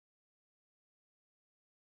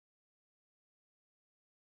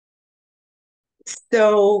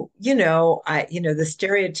So, the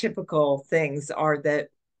stereotypical things are that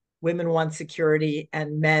women want security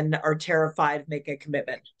and men are terrified of making a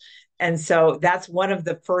commitment. And so that's one of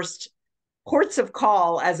the first ports of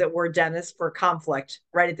call, as it were, Dennis, for conflict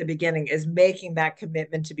right at the beginning is making that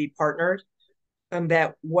commitment to be partnered, and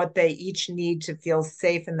that what they each need to feel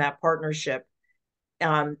safe in that partnership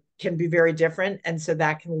can be very different. And so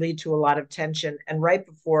that can lead to a lot of tension. And right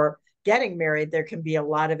before getting married, there can be a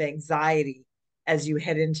lot of anxiety as you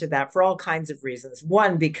head into that for all kinds of reasons.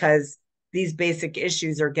 One, because these basic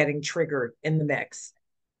issues are getting triggered in the mix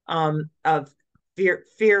of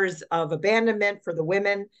fears of abandonment for the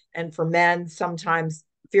women, and for men, sometimes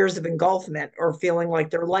fears of engulfment or feeling like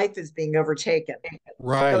their life is being overtaken.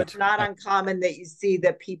 So it's Right. not uncommon that you see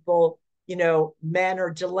that people, men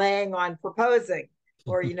are delaying on proposing,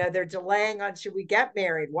 or, they're delaying on, should we get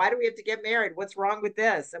married? Why do we have to get married? What's wrong with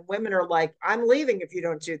this? And women are like, I'm leaving if you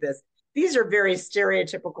don't do this. These are very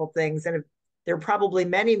stereotypical things. And there are probably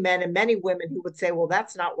many men and many women who would say, well,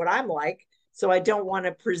 that's not what I'm like. So I don't want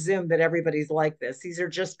to presume that everybody's like this. These are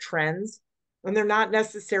just trends, and they're not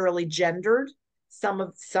necessarily gendered.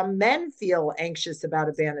 Some men feel anxious about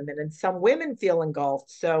abandonment and some women feel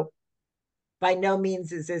engulfed. So by no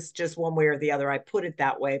means is this just one way or the other. I put it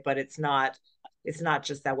that way, but it's not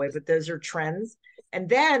just that way, but those are trends. And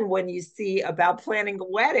then when you see about planning a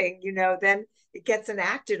wedding, then it gets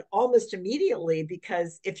enacted almost immediately,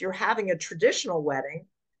 because if you're having a traditional wedding,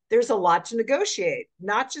 there's a lot to negotiate,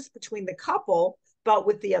 not just between the couple, but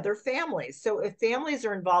with the other families. So if families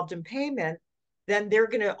are involved in payment, then they're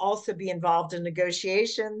going to also be involved in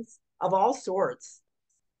negotiations of all sorts,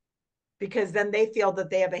 because then they feel that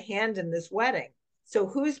they have a hand in this wedding. So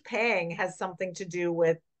who's paying has something to do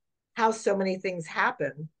with how so many things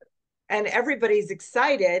happen. And everybody's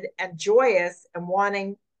excited and joyous and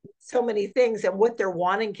wanting so many things, and what they're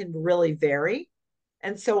wanting can really vary.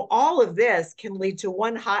 And so all of this can lead to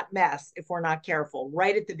one hot mess if we're not careful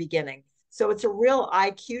right at the beginning. So it's a real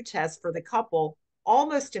IQ test for the couple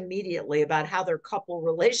almost immediately about how their couple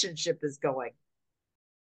relationship is going.